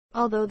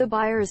Although the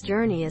buyer's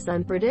journey is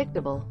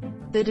unpredictable,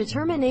 the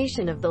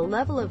determination of the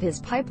level of his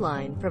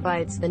pipeline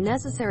provides the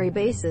necessary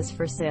basis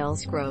for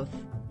sales growth,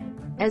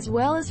 as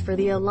well as for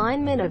the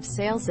alignment of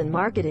sales and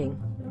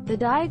marketing. The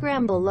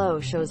diagram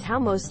below shows how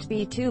most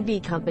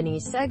B2B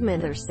companies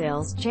segment their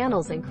sales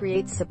channels and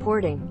create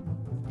supporting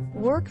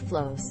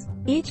workflows.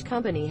 Each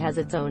company has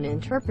its own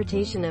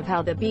interpretation of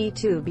how the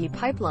B2B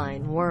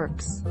pipeline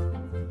works,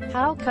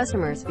 how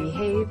customers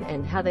behave,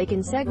 and how they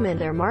can segment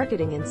their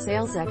marketing and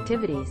sales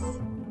activities.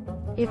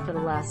 If the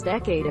last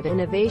decade of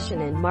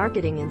innovation in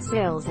marketing and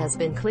sales has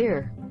been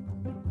clear,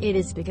 it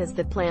is because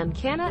the plan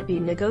cannot be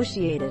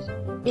negotiated.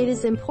 It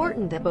is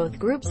important that both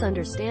groups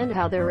understand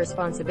how their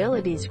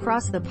responsibilities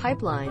cross the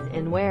pipeline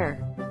and where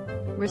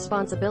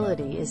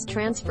responsibility is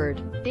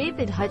transferred.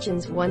 David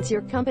Hutchens wants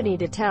your company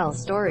to tell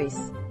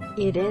stories.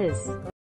 It is